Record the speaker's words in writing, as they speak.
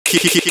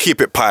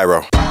Keep it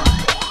pyro.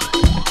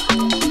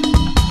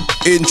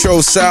 Intro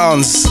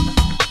sounds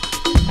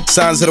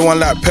of the one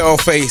like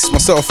Paleface,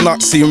 myself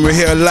Nutsie, and we're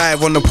here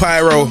live on the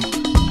Pyro.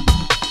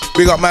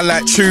 Big up man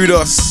like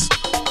Trudos.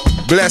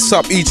 Bless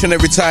up each and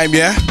every time,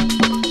 yeah?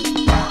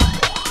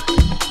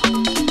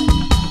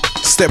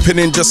 Stepping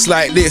in just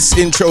like this,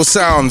 intro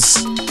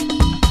sounds.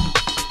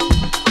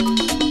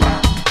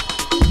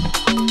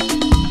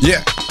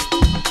 Yeah.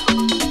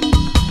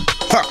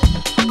 Ha.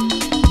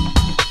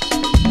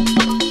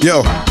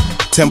 Yo,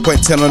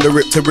 10.10 on the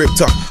rip to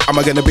ripter. Am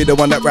I gonna be the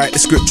one that write the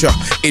scripture?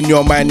 In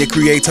your mind you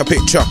create a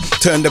picture.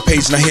 Turn the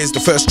page, now here's the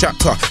first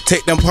chapter.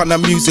 Take them on a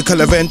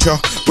musical adventure.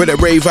 Where they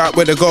rave out,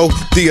 where they go,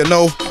 do you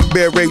know?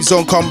 Bare raves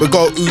on come, we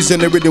go, who's in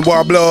the rhythm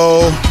war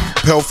blow?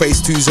 Paleface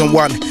 2s and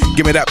 1.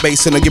 Give me that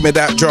bass and give me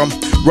that drum.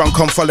 Run,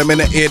 come follow me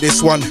and hear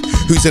this one.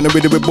 Who's in the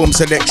rhythm with boom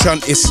selection?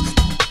 It's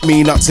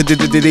me, Nutsie,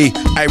 diddy,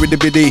 I with the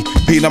biddy.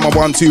 P number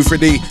 1, 2,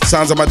 3D.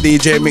 Sounds of my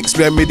DJ mix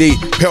blend me D.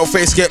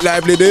 Paleface get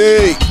lively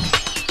D.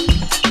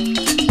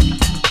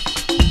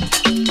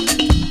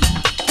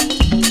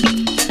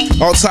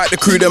 Outside the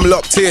crew, them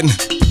locked in.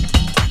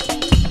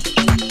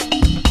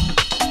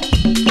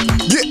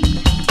 Yeah.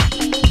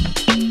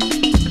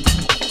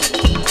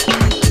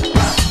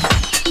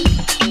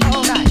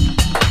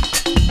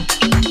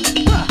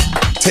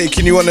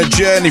 Taking you on a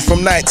journey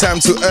from nighttime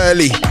to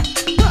early.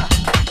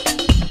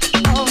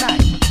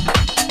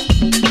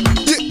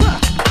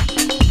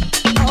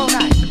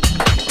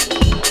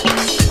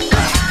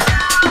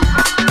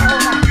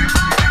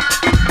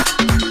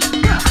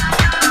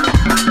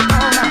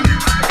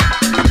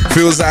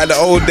 Feels like the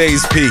old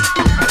days, P.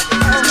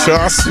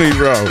 Trust me,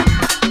 bro.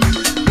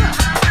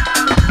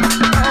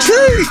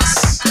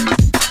 Jeez.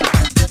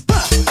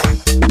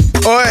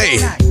 Oi.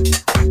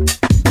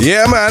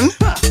 Yeah, man.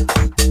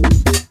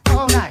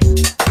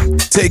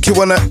 Take you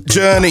on a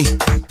journey.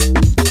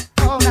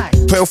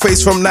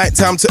 Paleface from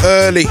nighttime to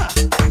early.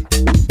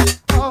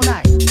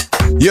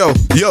 Yo,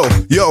 yo,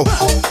 yo.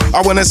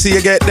 I wanna see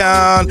you get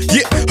down.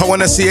 Yeah, I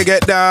wanna see you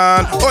get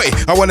down. Oi,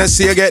 I wanna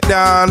see you get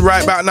down.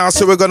 Right back now,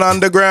 so we're going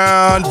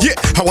underground. Yeah,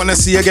 I wanna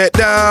see you get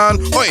down.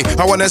 Oi,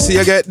 I wanna see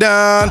you get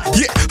down.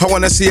 Yeah, I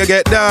wanna see you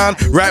get down.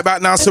 Right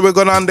back now, so we're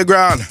going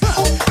underground.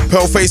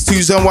 Paleface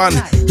 2s and 1.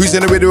 Who's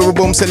in the rhythm with a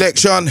boom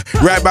selection?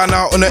 Right back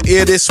now, on the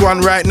ear this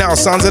one right now.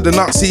 Sounds of the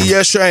Nutsie,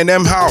 yeah, showing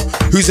them how.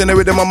 Who's in the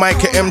rhythm of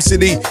Mike at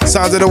MCD?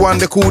 Sounds of the one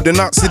they call the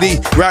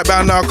Nutsie. Right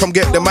back now, come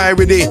get the my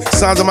ready.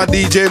 Sounds of my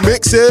DJ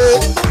mix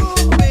it.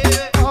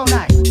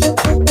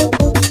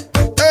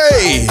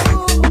 Hey!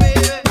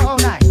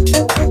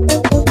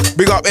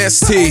 Big up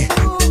ST.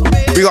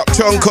 Big up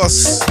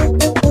Chunkos.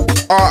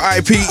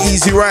 RIP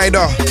Easy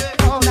Rider.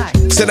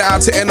 Send it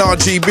out to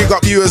NRG. Big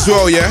up you as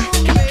well, yeah?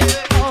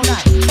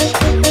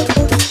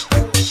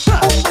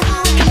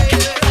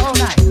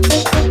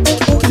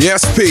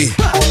 Yes, P.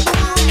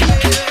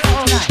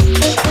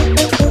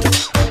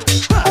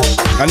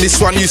 And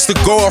this one used to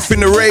go off in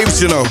the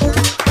raves, you know.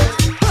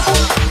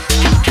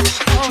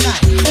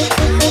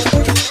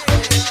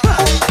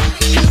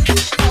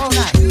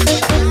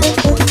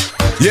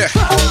 Yeah.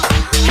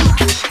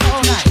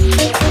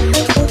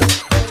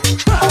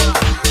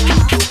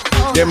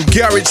 Them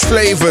garage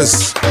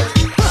flavors.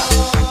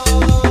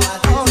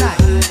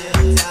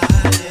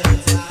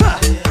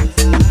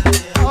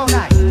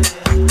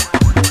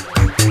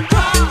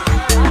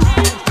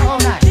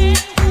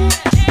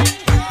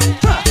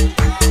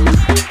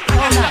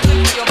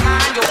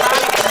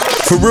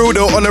 For real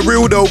though, on the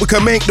real though, we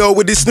can make though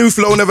with this new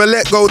flow, never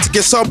let go to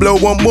get sub low.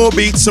 Want more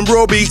beats and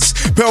raw beats.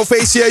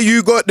 Paleface, yeah,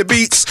 you got the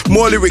beats.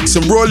 More lyrics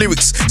and raw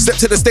lyrics. Step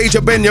to the stage,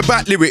 I bend your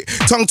back lyric.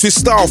 Tongue twist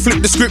style,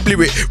 flip the script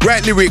lyric.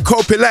 Right lyric,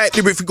 copy light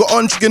lyric. We got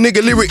on your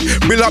nigga lyric.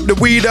 Build up the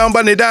weed down,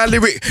 burn it down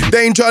lyric.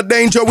 Danger,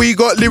 danger, we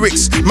got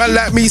lyrics. Man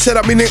like me said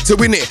I'm in it to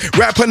win it.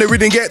 Rap on the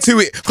rhythm, get to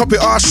it. Copy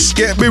ash,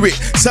 get lyric.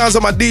 Sounds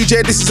of my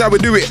DJ, this is how we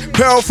do it.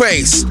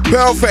 Paleface,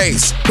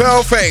 Paleface,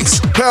 Paleface,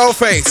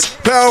 Paleface,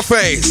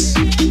 Paleface.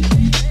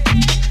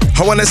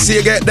 I wanna see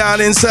you get down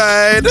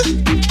inside.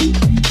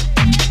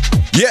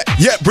 Yeah,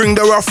 yeah, bring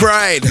the rough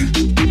ride.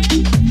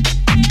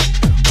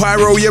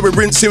 Pyro, yeah, we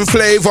rinsing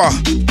flavor.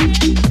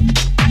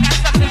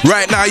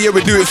 Right now, yeah,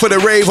 we do it for the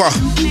raver.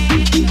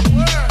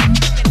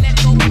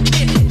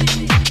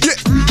 Yeah.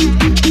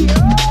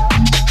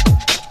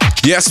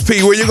 Yes,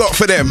 P, what you got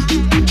for them?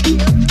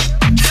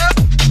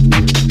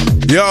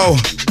 Yo.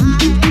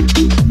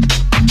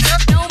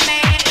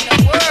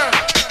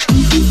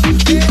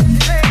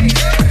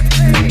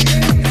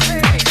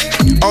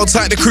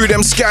 Outside the crew,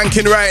 them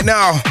skanking right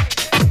now.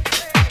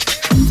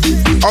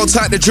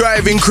 Outside the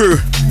driving crew.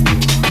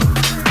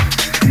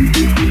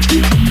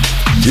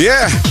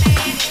 Yeah.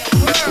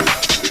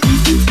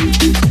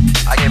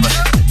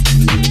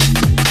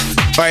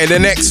 Alright, the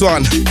next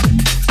one.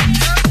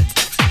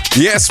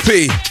 Yes,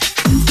 P.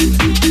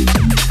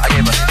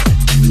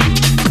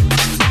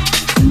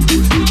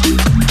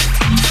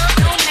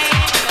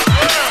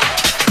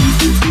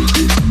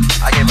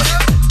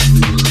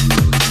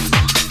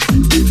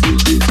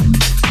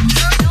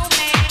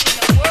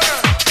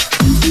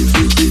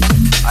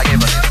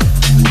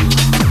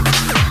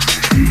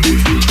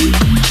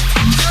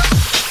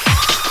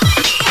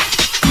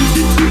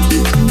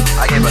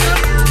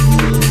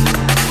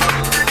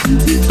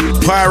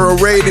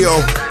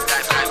 PyroRadio.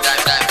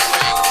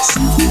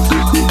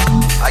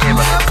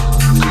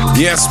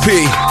 Yes,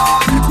 P.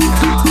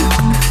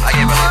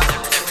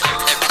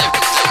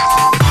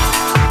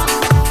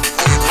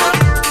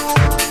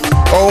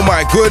 Oh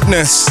my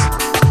goodness.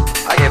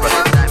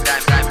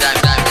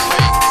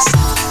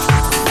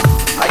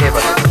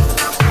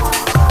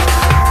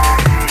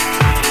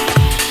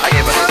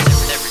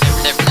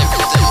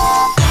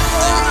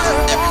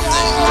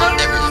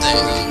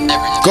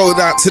 Go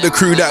out to the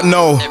crew that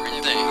know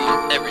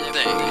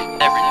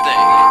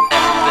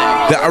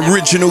the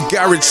original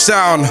garage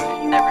sound.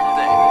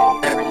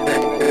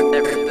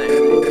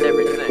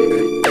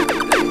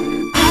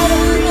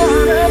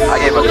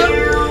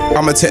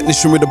 I'm a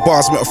technician with the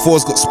bars,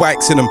 metaphors got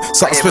spikes in them.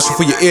 Something special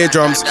for your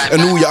eardrums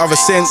and all your other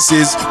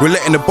senses. We're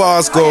letting the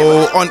bars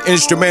go on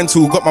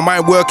instrumental. Got my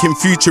mind working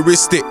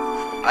futuristic.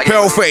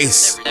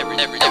 Paleface.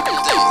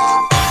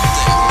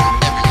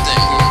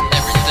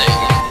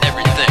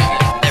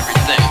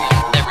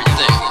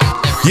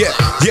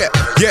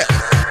 Yeah.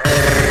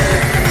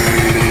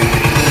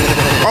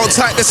 Hold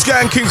tight the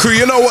skanking crew,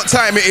 you know what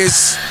time it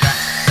is.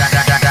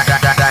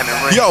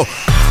 Yo,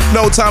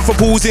 no time for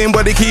pausing,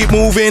 but they keep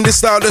moving. This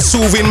style that's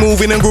soothing,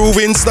 moving and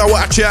grooving. Style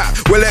what I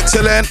chat, well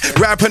excellent.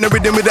 Rap on the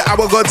rhythm with the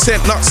hour God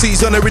sent.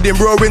 Nutsies on the rhythm,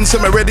 roaring,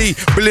 some are ready.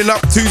 Building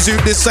up to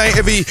zoot, this ain't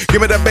heavy. Give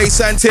me the bass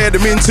and tear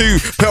them into.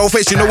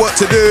 Paleface, you know what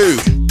to do.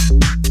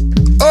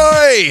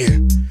 Oi,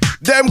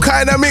 them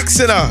kind of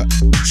mixing her.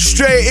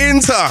 Straight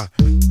into.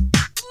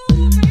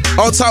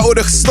 I'll title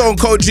the Stone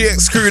Cold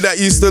GX crew that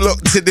used to look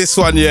to this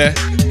one, yeah.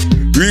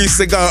 We used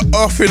to go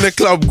off in the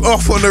club,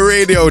 off on the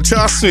radio,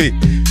 trust me.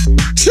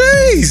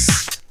 Jeez!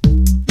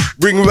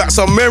 Bring me back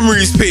some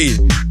memories, P.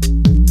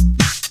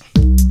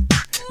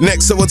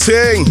 Next little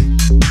thing.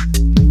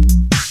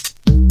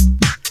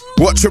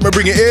 Watch when we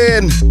bring it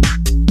in.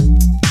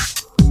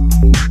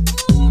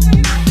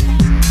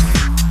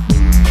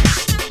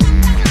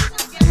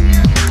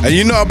 And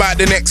you know about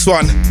the next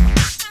one.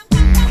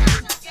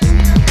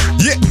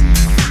 Yeah.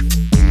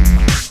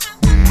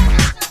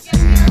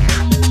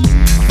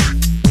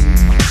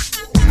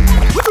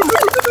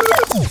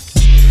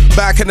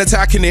 Back and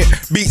attacking it,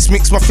 beats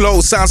mix my flow,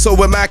 sound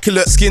so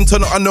immaculate. Skin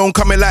tone unknown,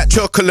 coming like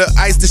chocolate.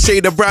 Eyes the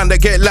shade of brown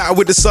that get lighter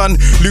with the sun.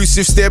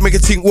 Elusive stare, make you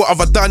think, what have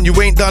I done? You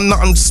ain't done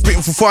nothing, just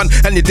spitting for fun.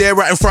 And you're there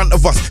right in front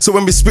of us. So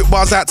when we spit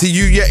bars out to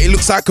you, yeah, it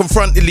looks like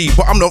confrontedly,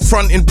 but I'm not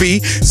fronting B.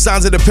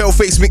 Sounds of the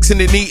Paleface mixing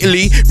it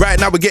neatly. Right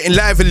now we're getting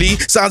lively.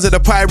 Sounds of the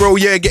Pyro,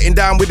 yeah, getting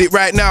down with it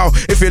right now.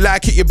 If you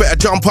like it, you better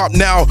jump up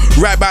now.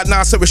 Right about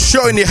now, so we're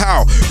showing you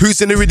how.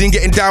 Who's in the rhythm,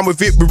 getting down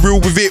with it. We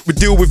rule with it, we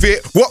deal with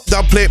it. What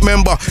dub plate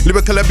member,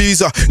 lyrical abuser.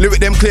 Lyric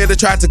them clear, they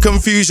try to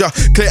confuse ya.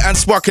 Clear and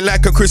sparking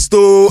like a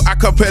crystal.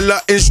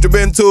 Acapella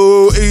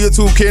instrumental. You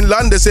talking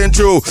London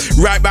Central.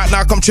 Right back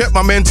now, come check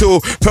my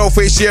mental.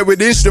 Paleface here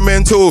with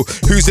instrumental.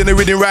 Who's in the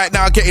rhythm right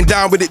now, getting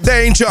down with it?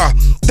 Danger,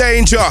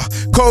 danger.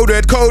 Code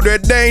red,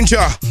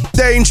 danger,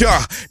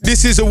 danger.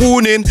 This is a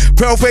warning.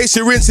 Paleface,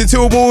 you rinse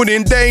until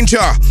morning.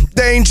 Danger,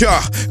 danger.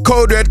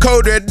 Code red,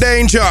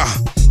 danger,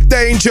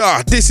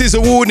 danger. This is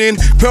a warning.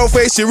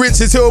 Paleface, you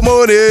rinse until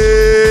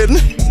morning.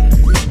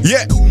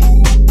 Yeah.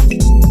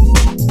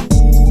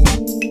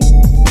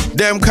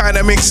 Them kind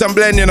of mix and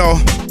blend, you know.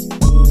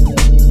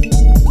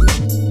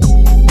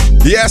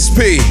 Yes,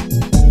 P.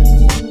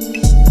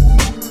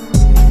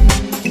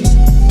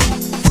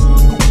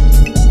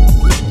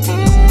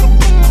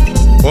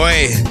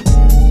 Oi.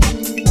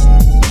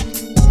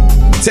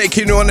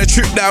 Taking you on a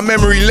trip down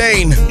memory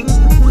lane.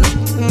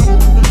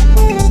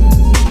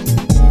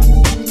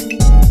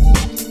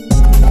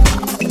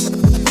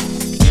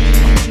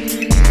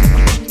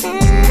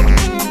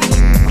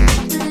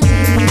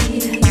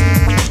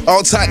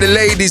 Hold tight the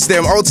ladies,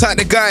 them. Hold tight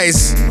the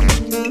guys.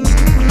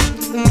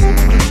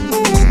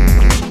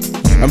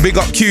 And big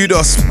up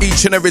Trudos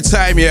each and every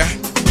time, yeah.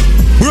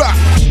 Rah!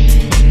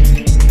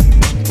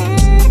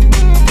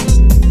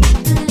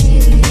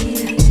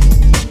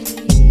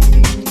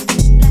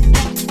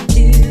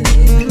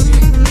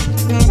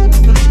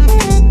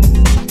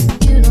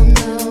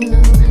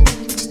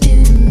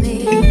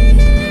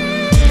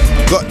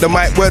 Got the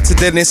mic, word to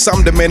Dennis,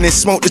 I'm the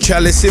menace. Smoke the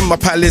chalice in my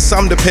palace,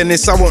 I'm the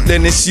penis. I want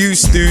Dennis,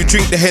 used to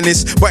drink the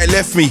Hennis, but it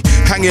left me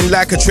hanging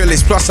like a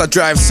trellis. Plus I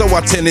drive, so I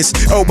tennis.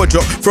 Elbow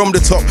drop from the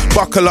top,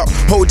 buckle up,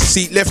 hold your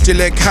seat, left your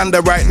leg, hand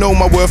the right. Know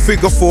my worth,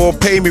 figure 4,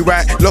 pay me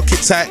right, lock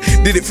it tight.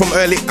 Did it from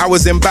early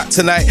hours and back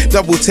tonight.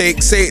 Double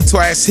take, say it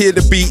twice, hear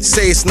the beat,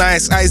 say it's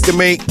nice, eyes to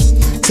make.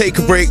 Take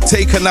a break,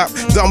 take a nap,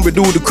 done with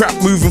all the crap,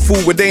 moving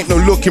forward, ain't no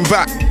looking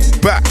back.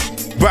 Back.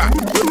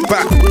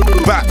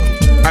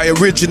 I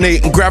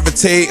originate and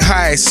gravitate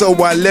high, so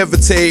I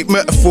levitate.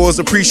 Metaphors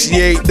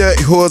appreciate,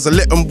 dirty whores, I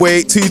let them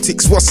wait. 2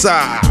 ticks, what's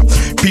up?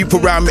 People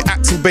around me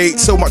acting bait,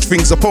 so much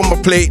things up on my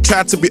plate.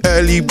 Try to be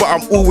early, but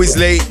I'm always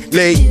late.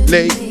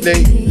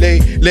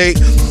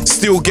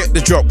 Still get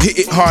the drop, hit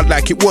it hard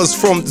like it was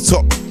from the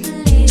top.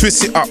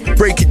 Twist it up,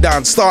 break it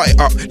down, start it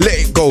up, let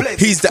it go.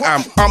 He's the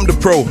amp, I'm the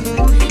pro.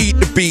 Eat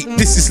the beat,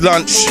 this is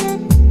lunch.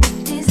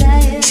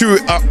 Chew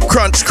it up,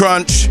 crunch,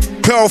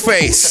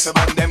 Paleface.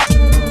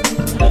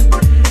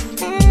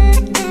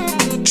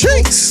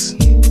 Cheeks.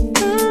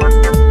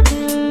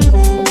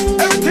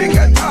 Everything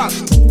get top.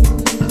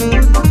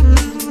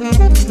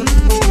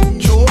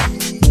 Joe.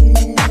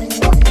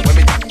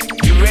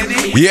 You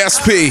ready?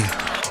 Yes, P.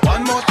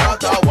 One more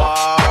thought of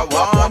war,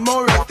 one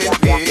more rest in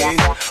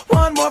peace.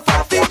 One more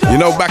fast. You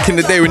know, back in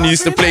the day when you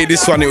used to play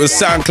this one, it was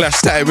Sound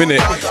Clash time,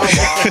 innit?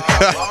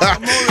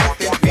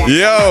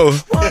 Yo.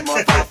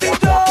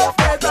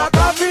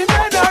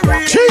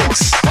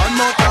 Cheeks.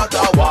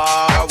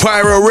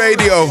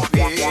 PyroRadio.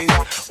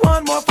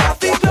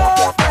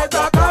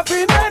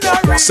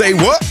 Say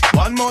what?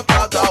 One more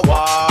thought of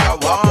war,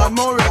 one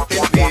more rest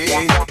in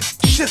peace.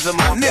 Shizzle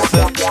my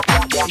nissa.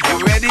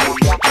 You ready?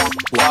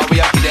 Why we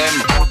happy them?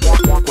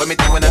 When me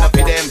doing enough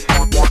for them.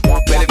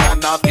 Belly man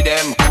not for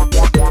them.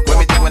 When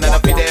me doing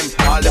enough for them.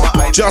 All them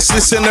eyes. Just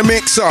listen to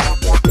mixer.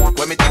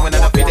 When me doing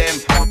enough for them.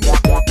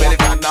 Belly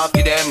man not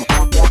for them.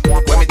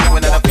 When me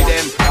doing enough for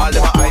them. All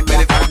them eyes.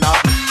 Belly man not.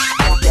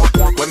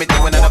 When me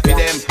doing enough for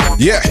them.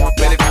 Yeah.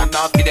 Belly man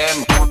not for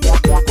them.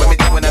 When me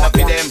doing enough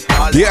for them.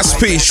 Yes,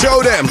 P.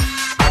 Show them.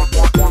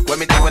 When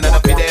me doing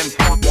enough for them.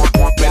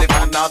 Belly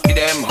man not for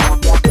them.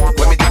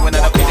 When me doing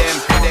enough for them.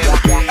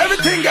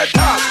 Everything get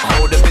top.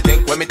 Hold up the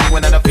thing. When me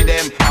doing enough for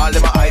them. All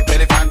them eye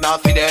belly fan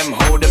not for them.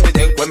 Hold up the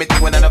thing. When me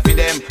doing enough for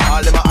them.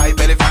 All them eye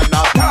belly fan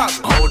not.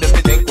 Hold up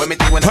the thing. When me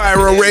doing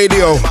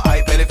PyroRadio.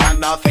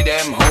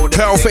 PyroRadio.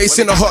 Paleface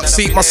in the hot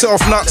seat.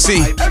 Myself,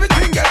 Nutsie.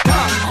 Everything get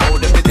top.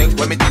 Hold up the thing.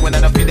 When me doing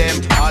enough for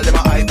them. All them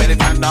eye belly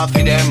fan not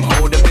for them.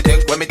 Hold up the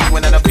thing. When me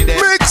doing enough for them.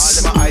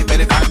 Mix. All them eye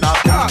belly fan not.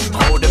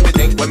 Hold up the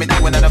thing. When me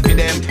doing enough for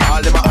them.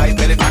 All them eye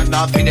belly fan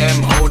not for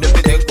them. Hold up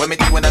the thing. When me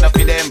doing enough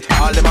for them.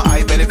 All them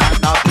eye belly fan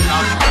not.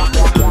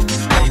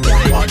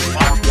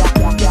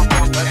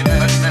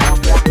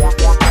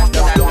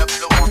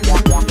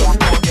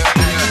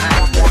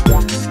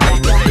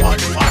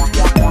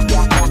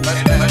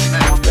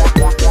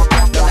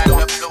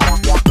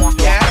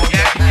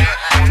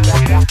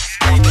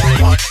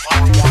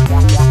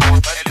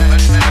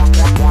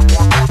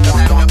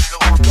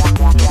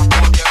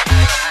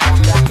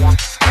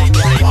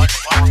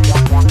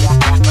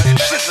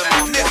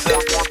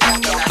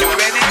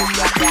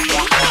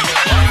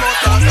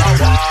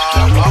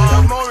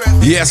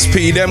 Yes,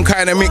 P. Them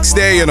kind of mix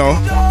there, you know.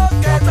 One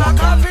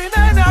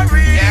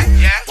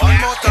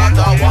more thought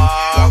of war,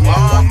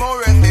 one more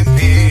rest in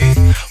peace.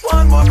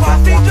 One more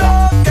party,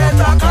 just get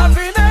a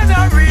coffee and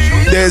a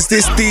read. There's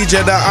this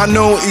DJ that I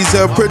know is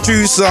a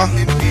producer.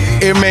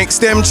 It makes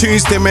them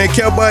tunes to make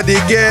your body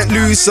get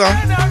looser.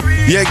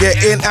 You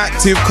get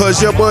inactive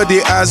cause your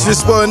body has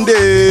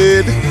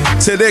responded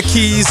to the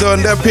keys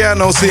on the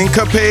piano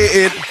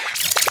syncopated.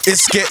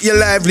 It's get you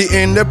lively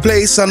in the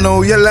place, I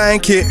know you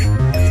like it.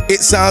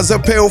 It sounds a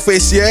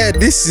Paleface, yeah,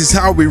 this is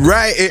how we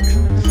write it.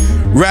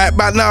 Right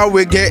back now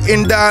we're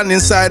getting down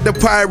inside the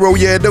pyro,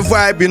 yeah, the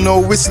vibe, you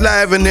know it's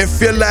live. And if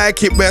you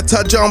like it,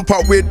 better jump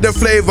up with the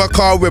flavor,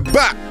 cause we're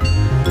back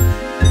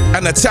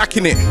and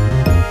attacking it.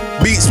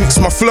 Beats mix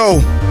my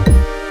flow,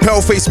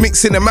 Paleface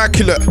mixing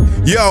immaculate.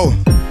 Yo,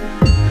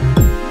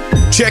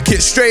 check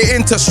it, straight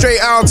into, straight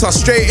outer,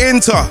 straight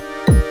into.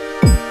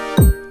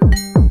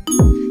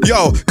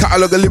 Yo,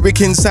 catalog a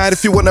lyric inside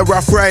if you want a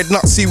rough ride.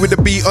 Nutsie with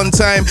the beat on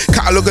time.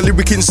 Catalog a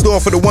lyric in store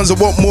for the ones that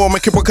want more.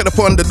 Make it pocket up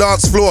on the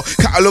dance floor.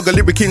 Catalog a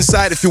lyric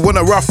inside if you want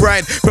a rough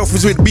ride.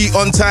 Paleface with the beat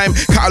on time.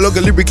 Catalog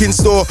a lyric in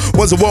store.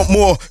 Ones that want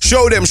more.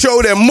 Show them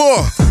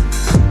more.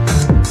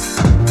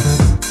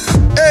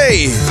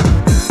 Hey,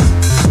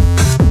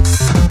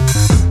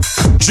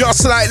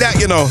 just like that,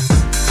 you know.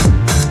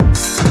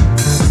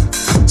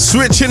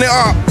 Switching it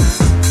up.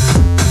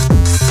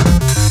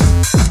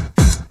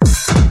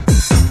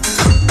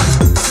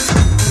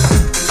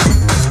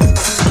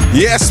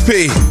 Yes,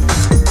 P.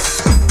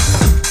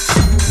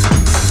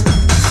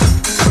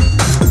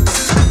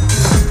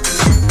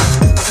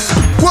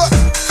 What?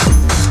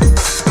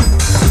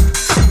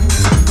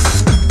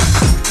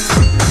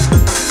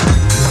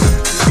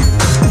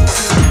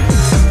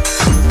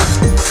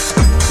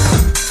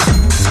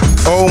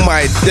 Oh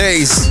my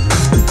days.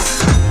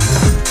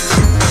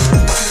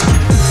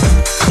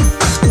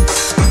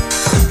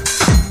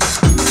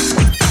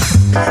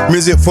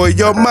 Music for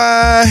your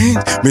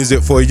mind,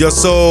 music for your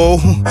soul,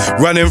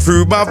 running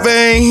through my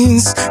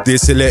veins,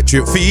 this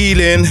electric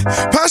feeling,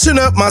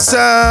 passionate my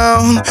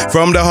sound,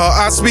 from the heart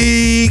I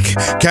speak,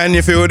 can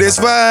you feel this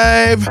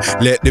vibe?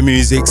 Let the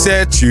music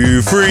set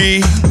you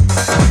free,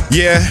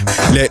 yeah,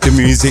 let the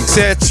music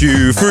set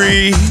you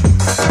free,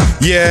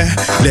 yeah,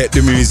 let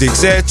the music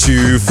set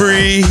you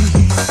free,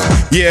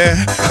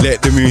 yeah,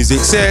 let the music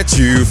set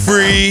you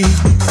free,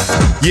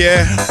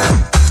 yeah.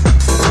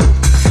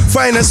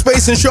 Find a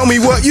space and show me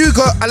what you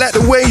got. I like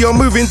the way you're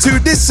moving to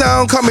this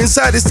sound. Come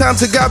inside, it's time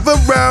to gather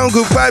round.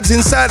 Good vibes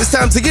inside, it's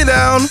time to get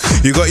down.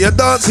 You got your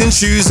dancing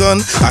shoes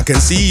on. I can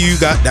see you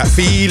got that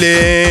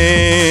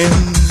feeling.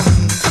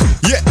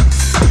 Yeah,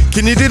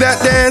 Can you do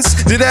that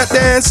dance? Do that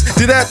dance?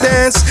 Do that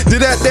dance? Do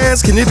that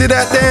dance? Can you do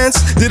that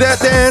dance? Do that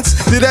dance?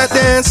 Do that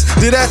dance?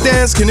 Do that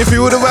dance? Can you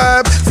feel the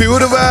vibe? Feel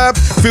the vibe?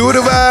 Feel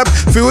the vibe?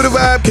 Feel the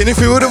vibe? Can you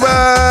feel the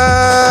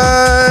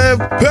vibe?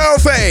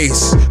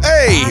 Paleface,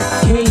 hey.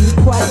 I can't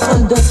quite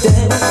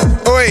understand.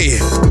 Oi.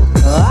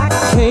 I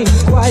can't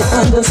quite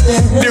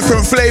understand.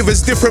 Different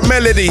flavors, different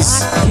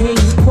melodies. I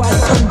can't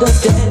quite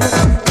understand.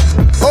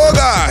 Oh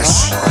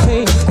gosh.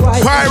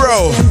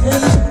 Pyro.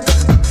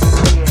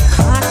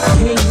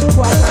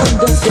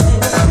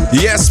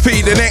 Yes,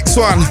 P, the next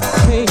one.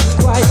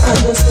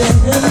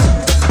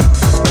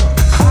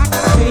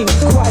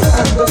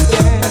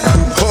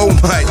 Oh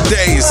my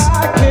days.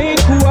 I can't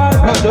quite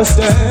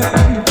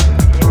understand.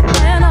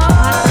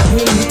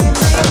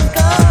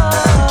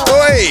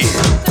 Oi.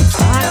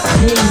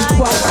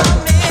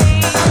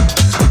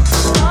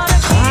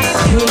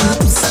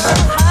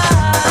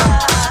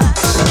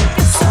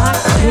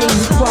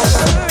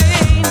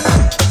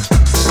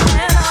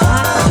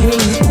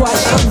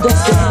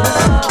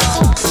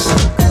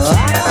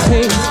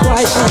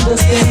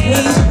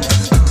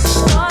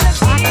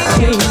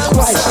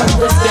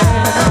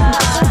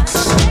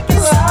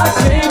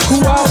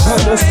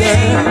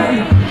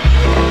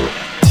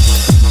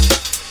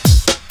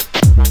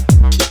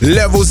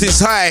 Levels is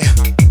high.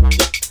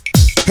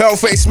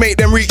 Paleface make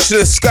them reach to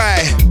the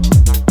sky.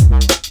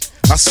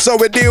 I saw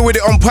we deal with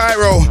it on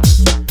Pyro.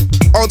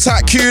 All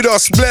tight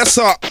kudos, bless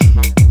up.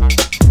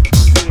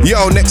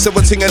 Yo, next up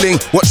a ting-a-ling.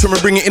 Watch when we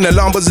bring it in,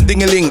 alarm buzz a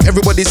ding-a-ling.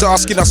 Everybody's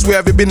asking us where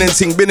have you been and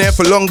ting. Been here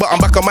for long, but I'm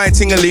back on my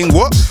ting-a-ling.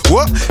 What?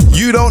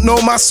 You don't know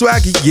my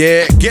swagger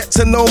yet. Get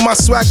to know my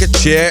swagger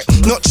jet.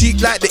 Not cheap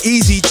like the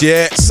easy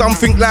jet.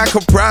 Something like a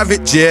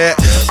private jet.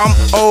 I'm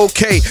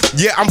okay.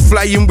 Yeah, I'm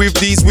flying with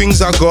these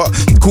wings I got.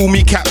 Call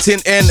me Captain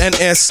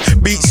N&S.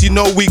 Beats, you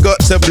know we got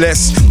to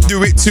bless.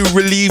 Do it to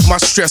relieve my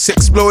stress.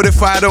 Explode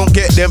if I don't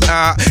get them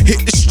out.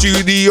 Hit the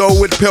studio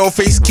with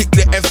Paleface, kick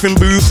the effing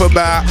booth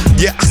about.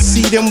 Yeah, I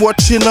see them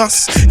watching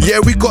us. Yeah,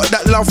 we got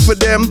that love for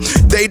them.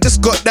 They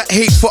just got that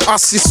hate for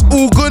us. It's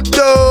all good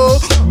though.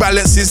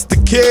 Balance is the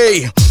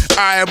key.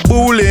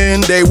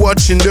 Eyeballing, they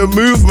watching the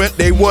movement.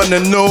 They wanna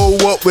know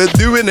what we're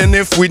doing and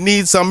if we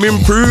need some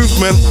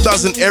improvement.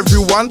 Doesn't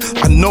everyone?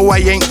 I know I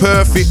ain't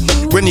perfect.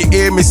 When you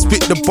hear me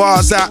spit the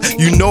bars out,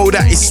 you know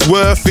that it's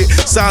worth it.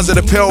 Sounds of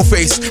the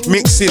Paleface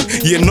mixing,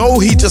 you know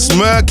he just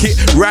murk it.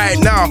 Right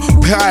now,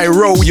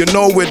 Pyro, you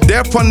know we're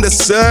deep on the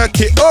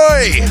circuit.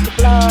 Oi!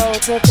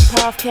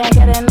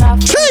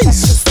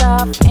 Jeez!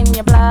 In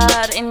your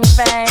blood, in your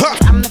veins.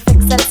 I'm the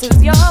fix that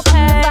suits your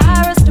pain.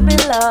 Virus to be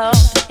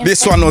loved.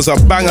 This one was a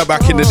banger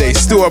back in the day,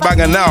 still a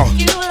banger now.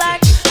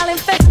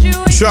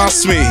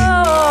 Trust me.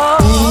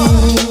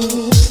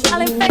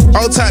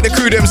 I'll take the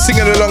crew them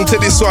singing along to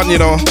this one, you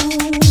know.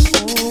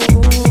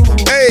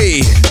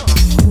 Hey.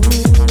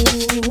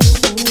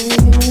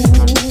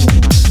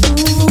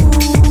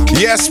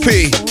 Yes,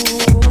 P.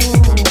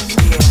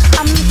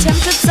 I'm the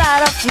tempted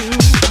side of you.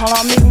 Call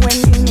on me when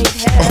you need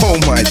help. Oh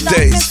my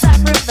days.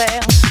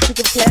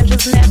 The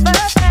pleasure's never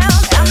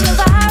found. I'm the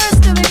virus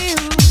to be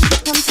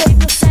used. Come take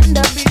the send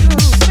of you.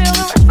 Feel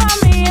the rush from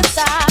me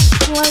inside.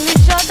 To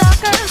unleash your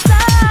darker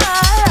side.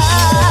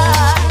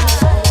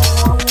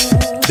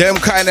 Them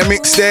kind of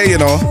mix there, you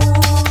know.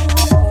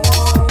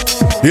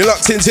 You're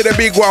locked into the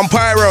big one,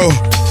 Pyro.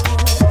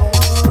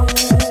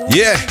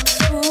 Yeah.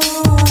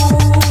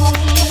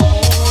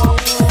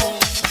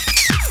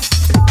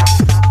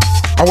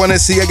 I wanna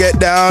see you get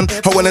down.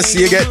 I wanna see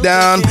you get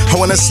down. I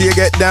wanna see you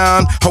get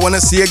down. I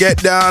wanna see you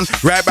get down.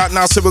 Right back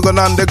now, so we're going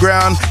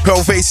underground.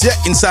 Paleface, yeah,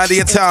 inside of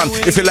your town.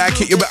 If you like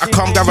it, you better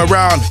come gather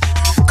round.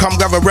 Come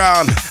gather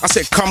round. I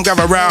said, come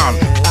gather round.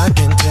 I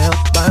can tell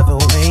by the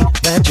way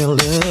that you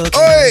look.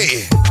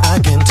 Oi! I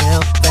can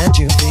tell that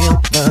you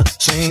feel the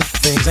same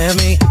things as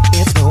me.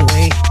 It's the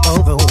way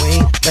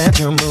that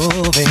you're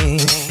moving.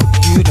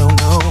 You don't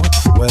know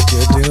what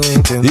you're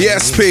doing to me.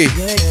 Yes, P.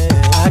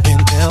 I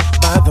can tell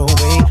by the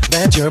way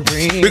that you're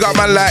breathing. We got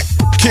man like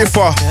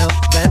Kiffer.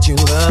 That you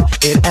love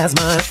it as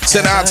much.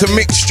 Send out to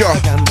Mixture. I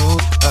can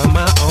move on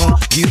my own.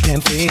 You can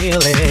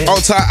feel it.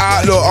 All tight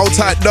Outlaw, all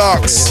tight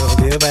Darks.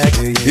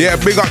 Yeah,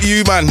 big up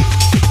you, man.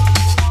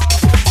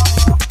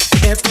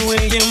 It's the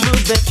way you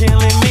move that's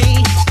killing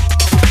me.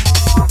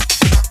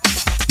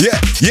 Yeah,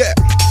 yeah.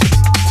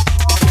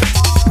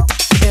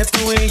 It's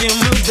the way you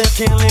move that's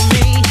killing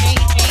me.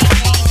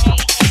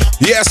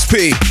 Yes,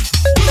 P. I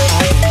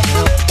can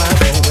tell by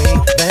the way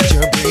that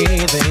you're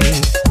breathing.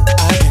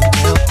 I can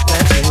tell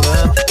that you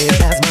love it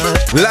as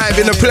much. Live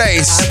in the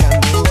place. I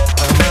can move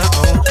on my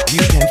own.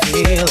 You can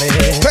feel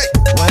it. Hey.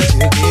 What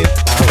you give,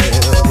 I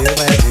will give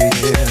back to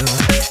you.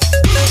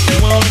 You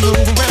wanna move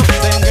around,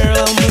 then girl,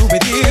 I'll move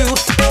with you.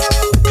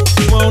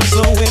 You wanna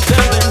slow it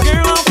down, then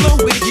girl, I'll flow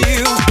with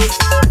you.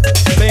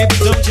 Baby,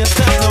 don't you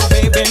stop, no,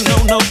 baby,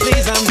 no,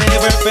 please. I've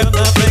never felt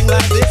nothing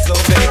like this, so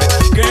baby,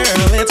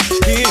 girl, it's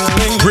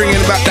healing.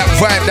 Bringing back that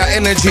vibe, that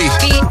energy.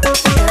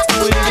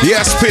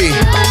 Yes, P.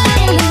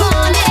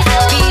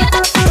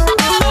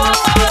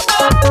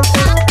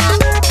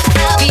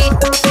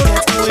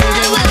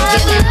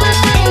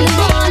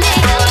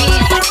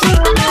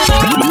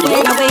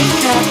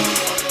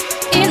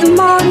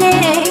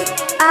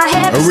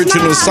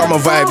 Original summer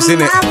vibes,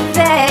 innit?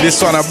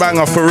 This one a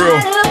banger for real.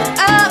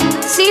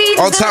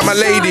 All time my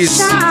ladies.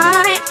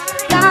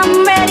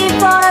 I'm ready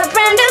for a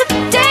brand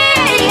new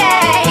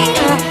day.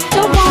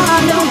 Don't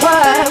wanna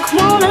work,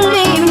 wanna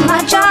leave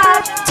my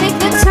job. Take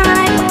the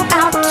time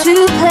out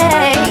to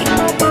play.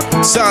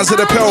 Sounds of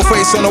the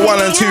Paleface on the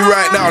 1 and 2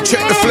 right now.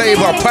 Check the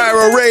flavor,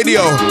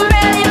 PyroRadio.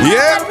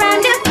 Yeah.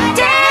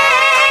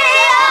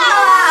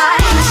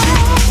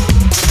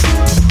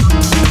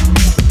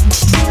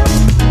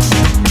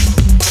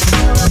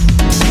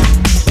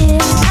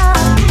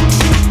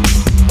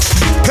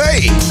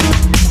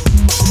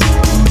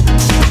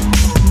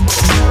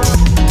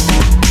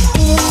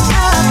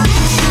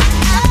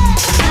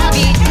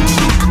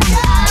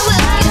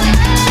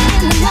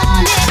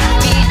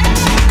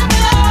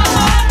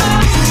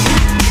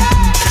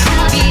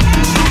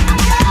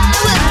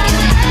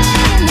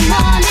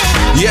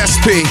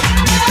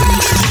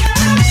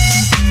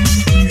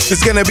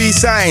 There's gonna be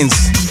signs,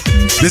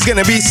 there's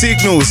gonna be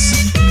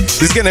signals,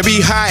 there's gonna be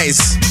highs,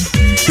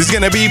 there's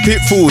gonna be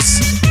pitfalls.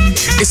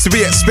 It's to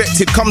be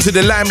expected, comes with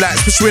the limelight,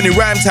 especially when it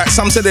rhyme tax.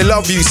 Some say they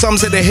love you, some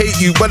say they hate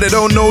you, but they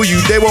don't know you,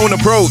 they won't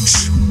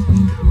approach.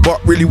 But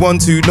really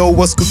want to know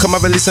what's good, come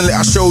have a listen, let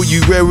I show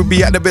you where we'll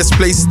be at the best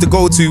places to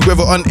go to.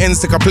 Whether on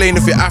ends, take a plane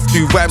if you have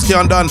to. Vibes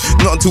can't done,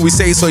 not until we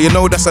say so, you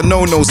know that's a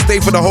no-no. Stay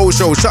for the whole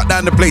show, shut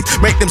down the place,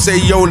 make them say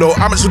YOLO.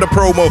 How much for the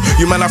promo?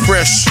 You man are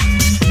fresh.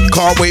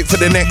 Can't wait for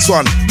the next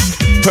one.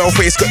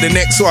 Paleface got the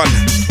next one.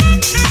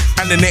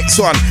 And the next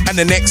one, and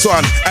the next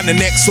one, and the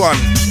next one.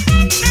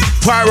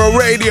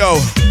 PyroRadio.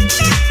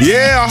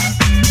 Yeah.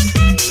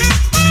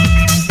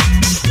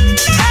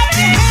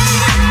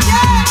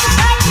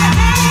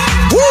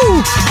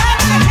 Woo!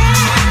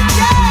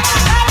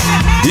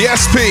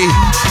 Yes, P.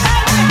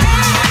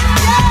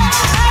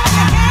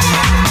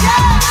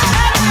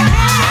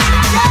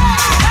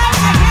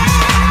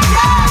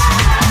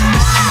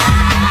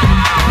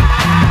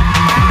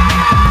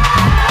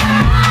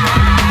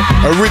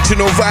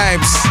 Original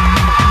vibes.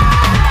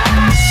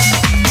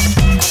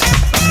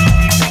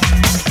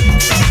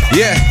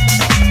 Yeah.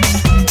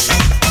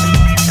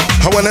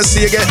 I wanna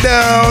see you get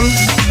down.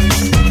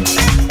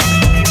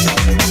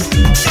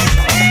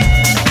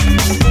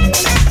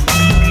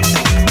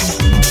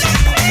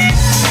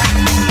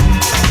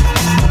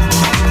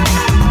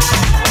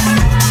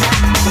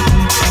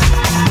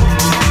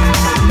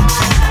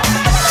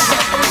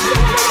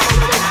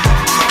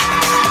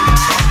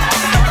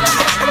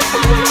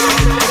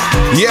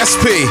 Yes,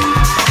 P.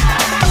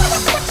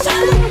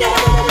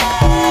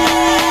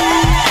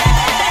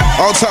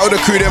 I'll tell the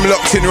crew them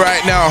locked in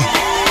right now.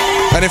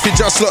 And if you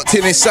just locked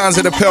in, it sounds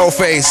of the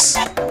Paleface.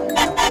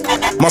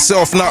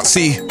 Myself,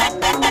 Nutsie.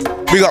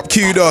 Big up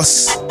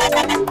Trudos.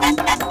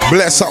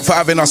 Bless up for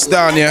having us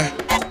down, yeah?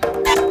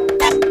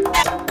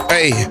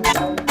 Hey.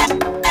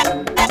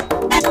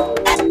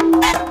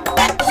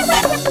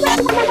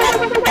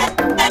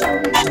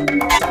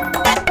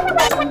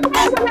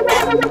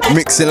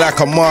 Mixing like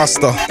a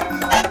master.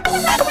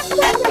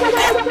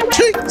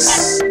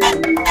 Cheeks.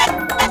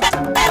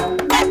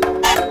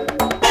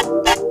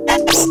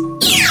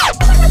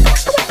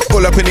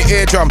 Pull up in the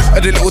eardrum,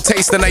 a little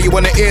taste and now you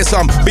wanna hear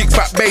some. Big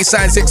fat bass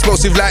lines,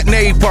 explosive like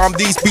napalm.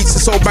 These beats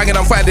are so banging,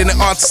 I'm finding it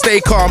hard to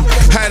stay calm.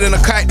 Higher than a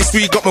kite this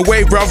week, got my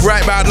wave, bruv.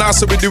 Right about now,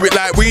 so we do it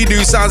like we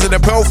do. Sounds of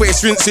the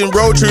Paleface, rinsing,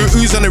 roll through.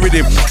 Who's on the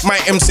rhythm? My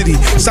M-City.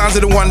 Sounds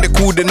of the one that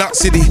called the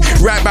Nutsie.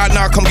 Right about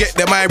now, come get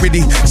them, I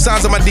ready.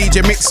 Sounds of my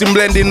DJ mixing,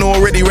 blending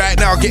already. Right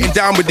now, getting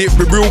down with it,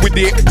 be real with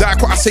it. Like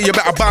what I say, you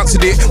better bounce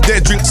with it.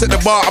 Dead drinks at the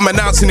bar, I'm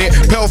announcing it.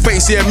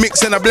 Paleface, yeah,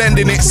 mixing, I'm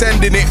blending it,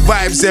 sending it.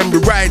 Vibes them,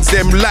 rides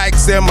them,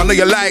 likes them. I know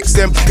you likes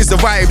them, it's the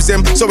vibes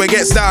them, so it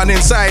gets down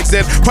inside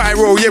them.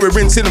 Pyro, yeah, we're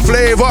rinsing the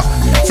flavor,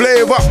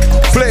 flavor,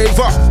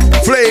 flavor,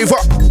 flavor,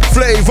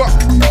 flavor.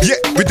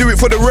 Yeah, we do it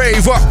for the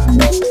raver.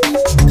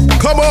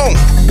 Come on.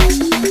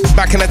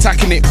 Back and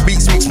attacking it,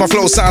 beats mix, my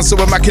flow sounds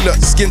so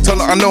immaculate. Skin tone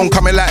unknown,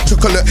 coming like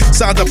chocolate.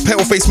 Sound of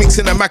Paleface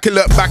mixing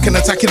immaculate. Back and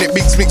attacking it,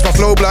 beats mix, my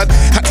flow blood.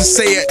 Had to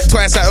say it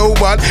twice like oh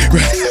blood.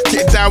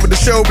 Getting down with the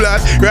show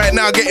blood. Right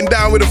now, getting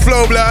down with the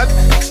flow blood.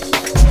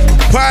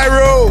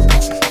 Pyro.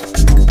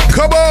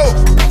 Come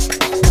on!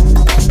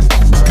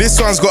 This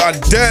one's got a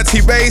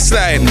dirty bass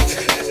line.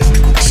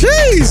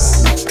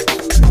 Jeez!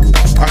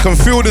 I can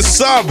feel the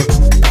sub.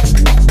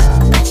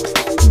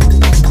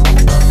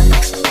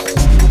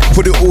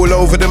 Put it all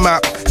over the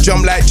map.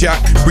 Jump like Jack,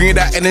 bringing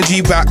that energy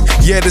back.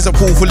 Yeah, there's a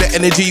pool full of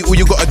energy. All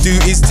you gotta do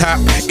is tap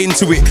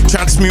into it,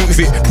 transmute with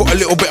it. Put a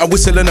little bit of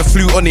whistle and a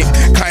flute on it.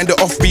 Kinda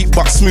offbeat,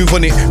 but smooth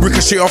on it.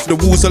 Ricochet off the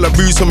walls, all a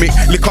bruise from it.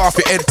 Lick off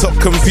your head top,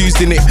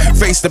 confused in it.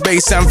 Face the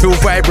bass and feel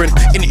vibrant.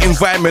 In the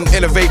environment,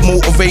 elevate,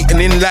 motivate,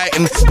 and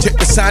enlighten. Check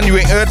the sound, you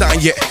ain't heard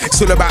that yet.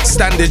 It's all about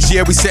standards,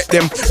 yeah, we set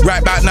them.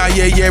 Right back now,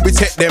 yeah, we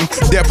take them.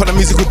 They're up on a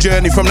musical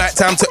journey from night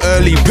time to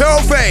early.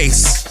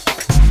 Paleface!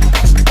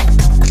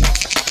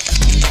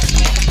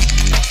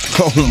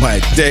 Oh my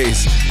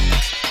days.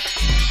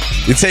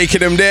 You're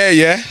taking them there,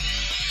 yeah?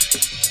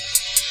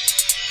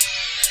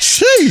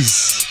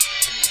 Jeez.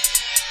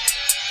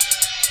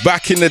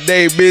 Back in the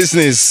day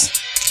business.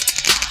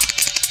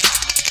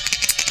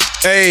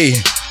 Hey.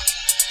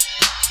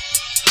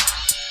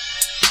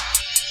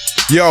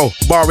 Yo,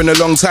 barring a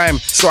long time,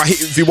 so I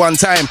hit it with you one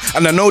time.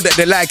 And I know that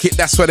they like it,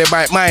 that's why they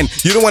bite mine.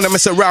 You don't wanna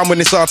mess around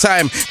when it's our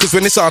time, cause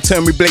when it's our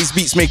turn, we blaze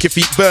beats, make your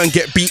feet burn.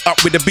 Get beat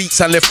up with the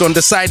beats and left on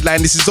the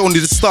sideline. This is only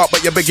the start,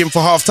 but you're begging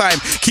for half time.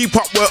 Keep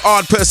up, work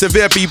hard,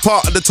 persevere, be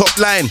part of the top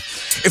line.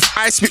 If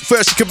I spit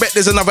first, you can bet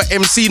there's another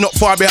MC not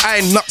far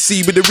behind.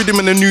 Nutsie with the rhythm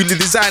and the newly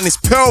design. It's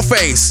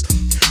Paleface.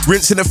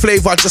 Rinsing the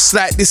flavour just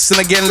like this and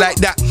again like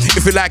that.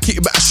 If you like it,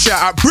 you better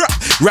shout out, bruh.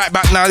 Right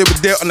back now, they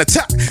were there on the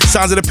tap.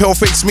 Sounds of the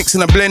Paleface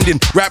mixing and blending.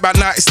 Right back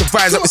now, it's the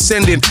vibes that we're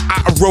sending.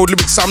 Out of road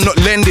lyrics, I'm not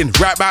lending.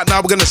 Right back now,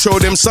 we're gonna show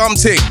them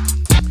something.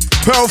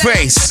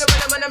 Paleface.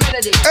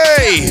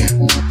 Hey.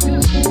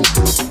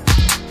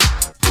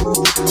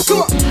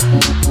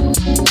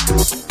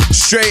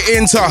 Straight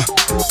into.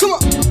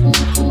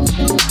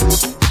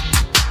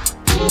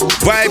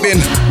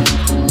 Vibing.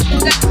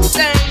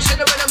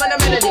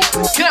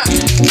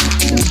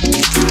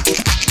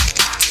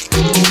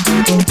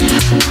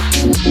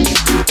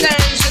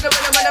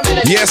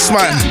 Yes,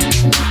 man.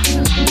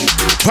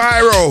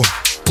 Pyro.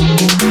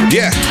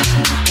 Yeah.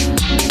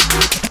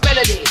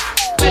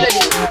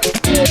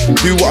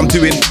 Do what I'm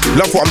doing,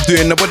 love what I'm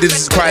doing. Nobody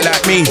is quite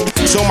like me.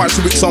 So much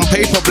lyrics on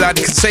paper, blood.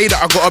 You can say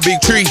that I got a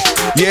big tree.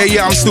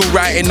 Yeah, I'm still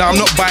writing. Now I'm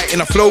not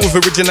biting. I flow with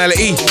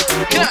originality.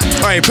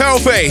 Alright,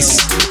 Paleface.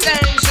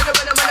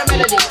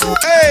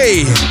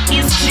 Hey.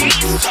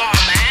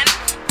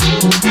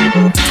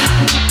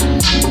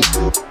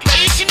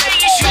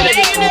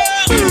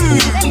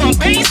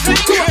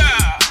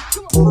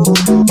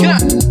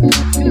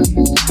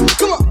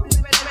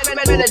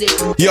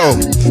 Yo,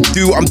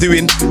 do what I'm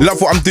doing, love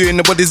what I'm doing.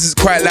 Nobody is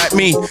quite like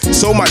me.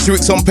 So much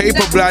lyrics on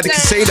paper, blood. You can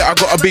say that I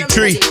got a big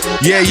tree.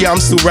 Yeah, I'm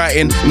still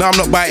writing. Now I'm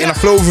not biting. I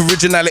flow with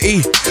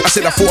originality. I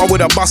said I thought I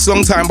would have bust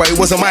long time, but it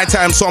wasn't my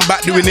time, so I'm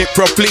back doing it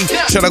properly.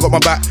 Shana got my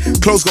back,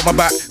 clothes got my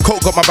back,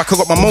 coat got my back, I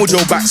got my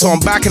mojo back, so I'm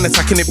back and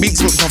attacking it.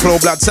 Beats makes my flow,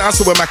 blood sounds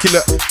so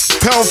immaculate.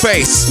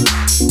 Paleface.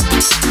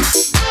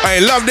 I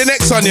love the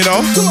next one, you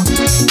know.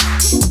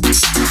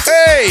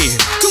 Hey.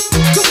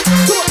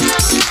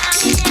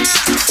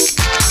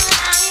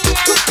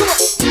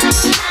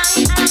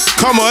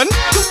 Come on.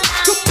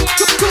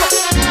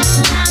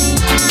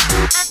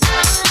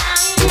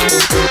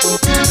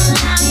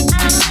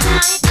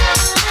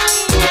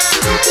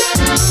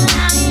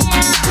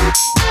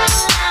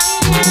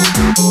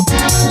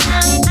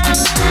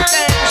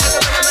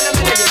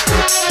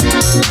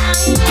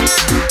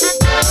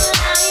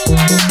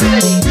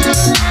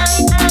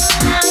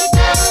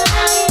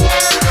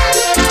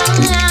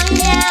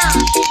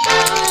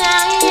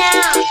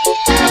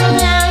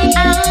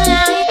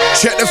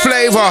 Check the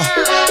flavor.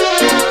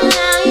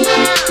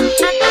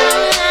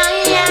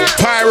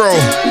 Pyro.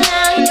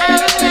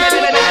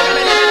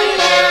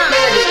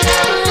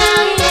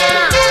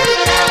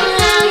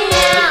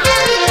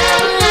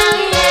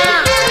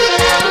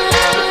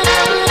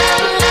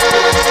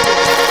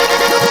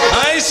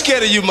 I ain't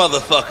scared of you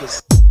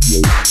motherfuckers.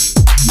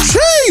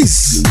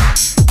 Jeez.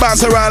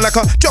 Bounce around like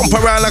a, jump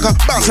around like a,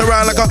 bounce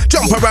around like a,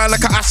 jump around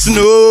like a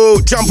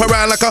astronaut. Jump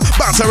around like a,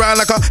 bounce around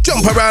like a,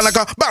 jump around like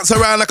a, bounce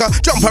around like a,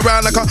 jump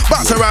around like a,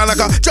 bounce around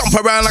like a, jump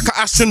around like a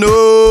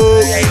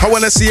astronaut. I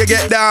wanna see you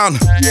get down.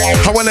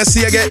 I wanna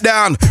see you get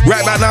down.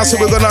 Right back now,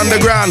 so we're going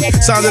underground.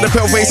 Sounds of the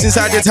Paleface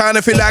inside your town.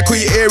 If you like what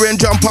you hear and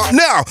jump up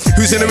now.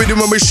 Who's in the rhythm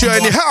when we're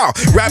showing you how?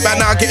 Right back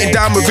now, getting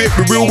down with it.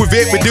 We real with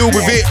it. We deal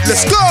with it.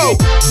 Let's go.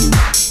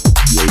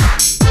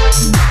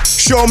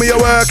 Show me your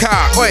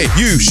workout, oi,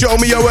 you show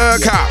me your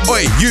workout,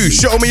 oi, you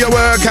show me your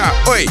workout,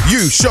 oi,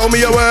 you show me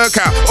your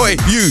workout, oi,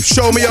 you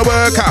show me your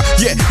workout.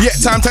 Yeah,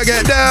 time to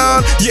get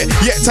down, yeah,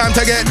 time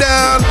to get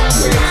down.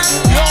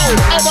 Yo,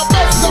 I'm the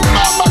best of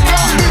my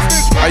God,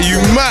 this is Are you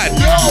mad?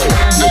 Yo,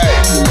 hey,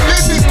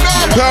 this is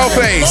not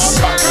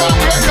Paleface.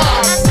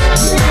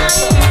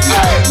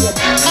 Hey,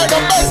 I'm the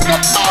best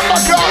of my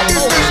God,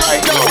 this is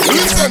right now.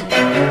 Listen,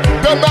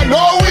 them that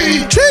know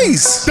we.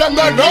 Jeez. Them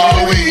that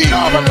know we.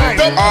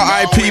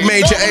 R.I.P.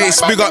 Major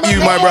Ace, big up you,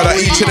 my brother,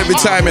 each and every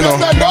time, you know.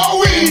 Them that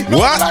know we.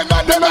 What?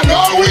 Them that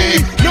know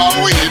we. Know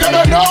we. Them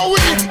that know we.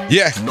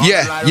 Yeah.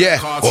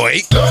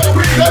 Oi.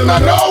 Them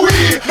that know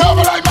we. Know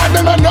like man,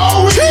 them that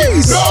know we.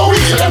 Jeez. Know we.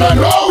 Them that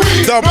know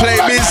we. Don't play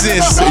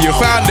business. You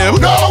found them.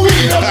 Know we.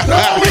 Them that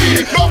know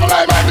we. Know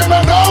like man, them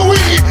that know we.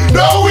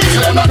 Know we.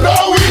 Them that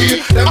know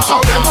we.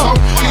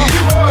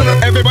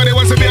 Everybody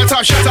wants to be a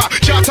top shotter,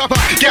 shot topper.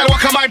 Girl,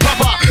 what come my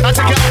papa? I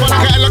take it up and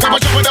I get look up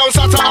and jump down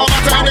Sata. All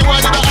matter any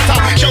word in the latter.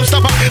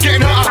 Showstopper,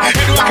 getting hotter,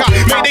 head worker.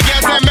 Make the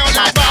girls them melt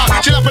like butter.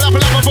 Chill up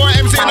before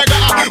MC in the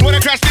gutter.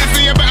 Wanna crash this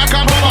thing, you better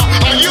come over.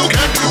 Or you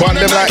can Want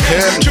them like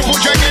him. Triple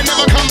drinking,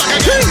 never come back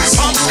again.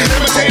 Pumps,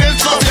 imitators,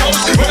 flossy hoes.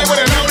 When they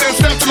wouldn't know, then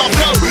step to my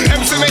flow.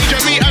 MC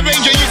Major, me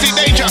arranger, you see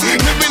danger.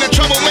 Never been a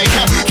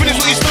troublemaker. Finish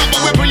what you start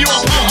by whipping you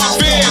apart.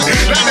 I feel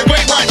like the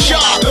great white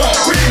shark.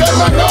 Them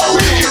that know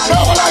we.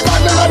 Know like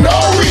man, them that know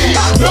we.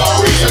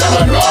 Know we.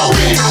 Them that know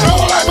we.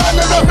 Know like man,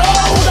 them that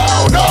know.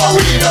 Know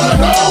we. Them that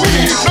know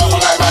we. Know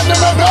like man, them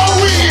that know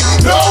we.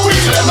 Know we.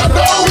 Them that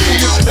know we.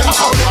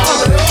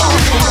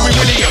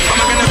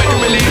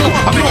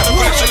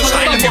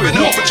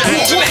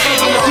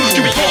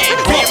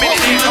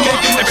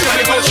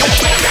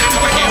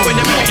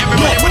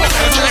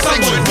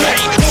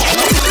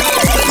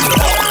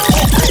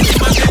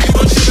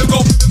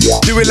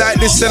 Do it like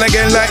this and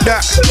again like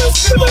that.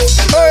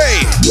 Hey,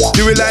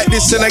 do it like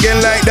this and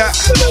again like that.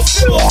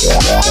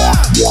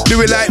 Do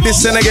it like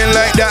this and again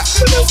like that.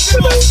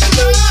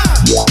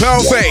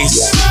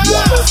 Paleface.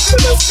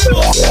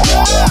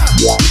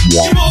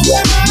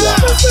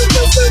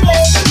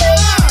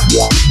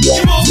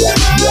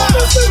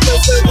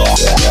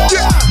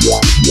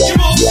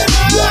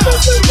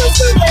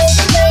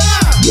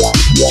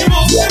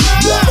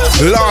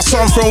 Last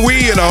one from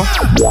we, you know.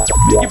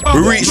 We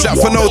reached that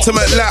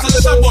penultimate lap.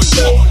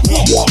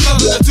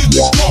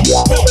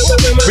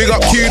 Big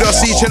up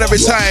Trudos each and every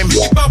time.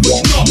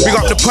 Big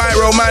up the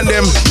Pyro man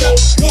them.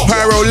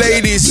 Pyro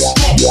ladies.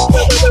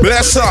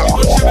 Bless up.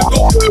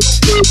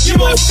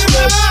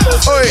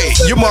 Oi,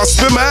 you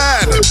must be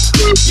mad.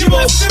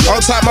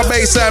 Outside my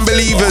baseline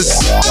believers.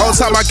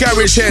 Outside my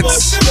garage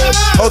heads.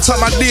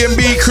 Outside my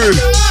DMB crew.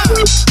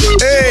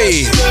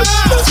 Hey.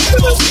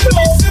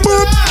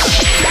 Boop.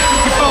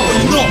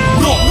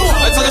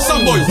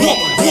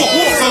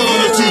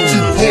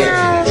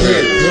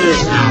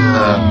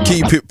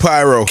 Keep it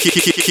pyro.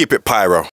 Keep it pyro.